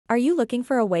Are you looking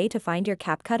for a way to find your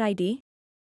CapCut ID?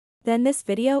 Then this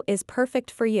video is perfect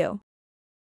for you.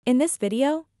 In this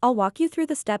video, I'll walk you through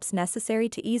the steps necessary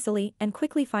to easily and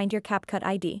quickly find your CapCut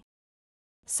ID.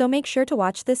 So make sure to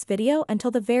watch this video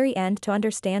until the very end to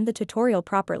understand the tutorial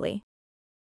properly.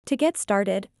 To get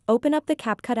started, open up the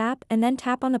CapCut app and then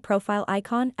tap on the profile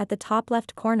icon at the top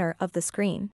left corner of the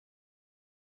screen.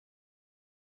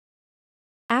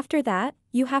 After that,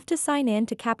 you have to sign in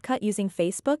to CapCut using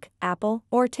Facebook, Apple,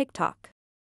 or TikTok.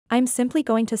 I'm simply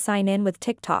going to sign in with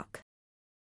TikTok.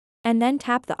 And then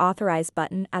tap the Authorize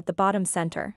button at the bottom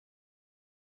center.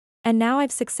 And now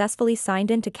I've successfully signed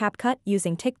in to CapCut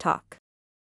using TikTok.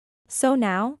 So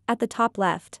now, at the top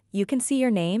left, you can see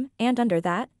your name, and under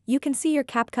that, you can see your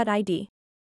CapCut ID.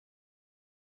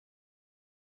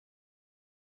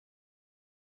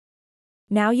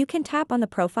 Now you can tap on the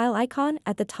profile icon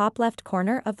at the top left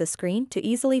corner of the screen to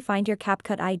easily find your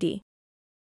CapCut ID.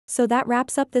 So that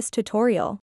wraps up this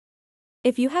tutorial.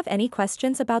 If you have any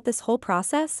questions about this whole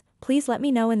process, please let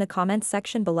me know in the comments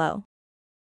section below.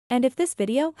 And if this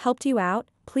video helped you out,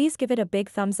 please give it a big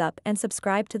thumbs up and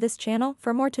subscribe to this channel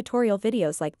for more tutorial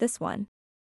videos like this one.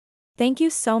 Thank you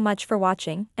so much for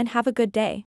watching and have a good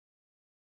day.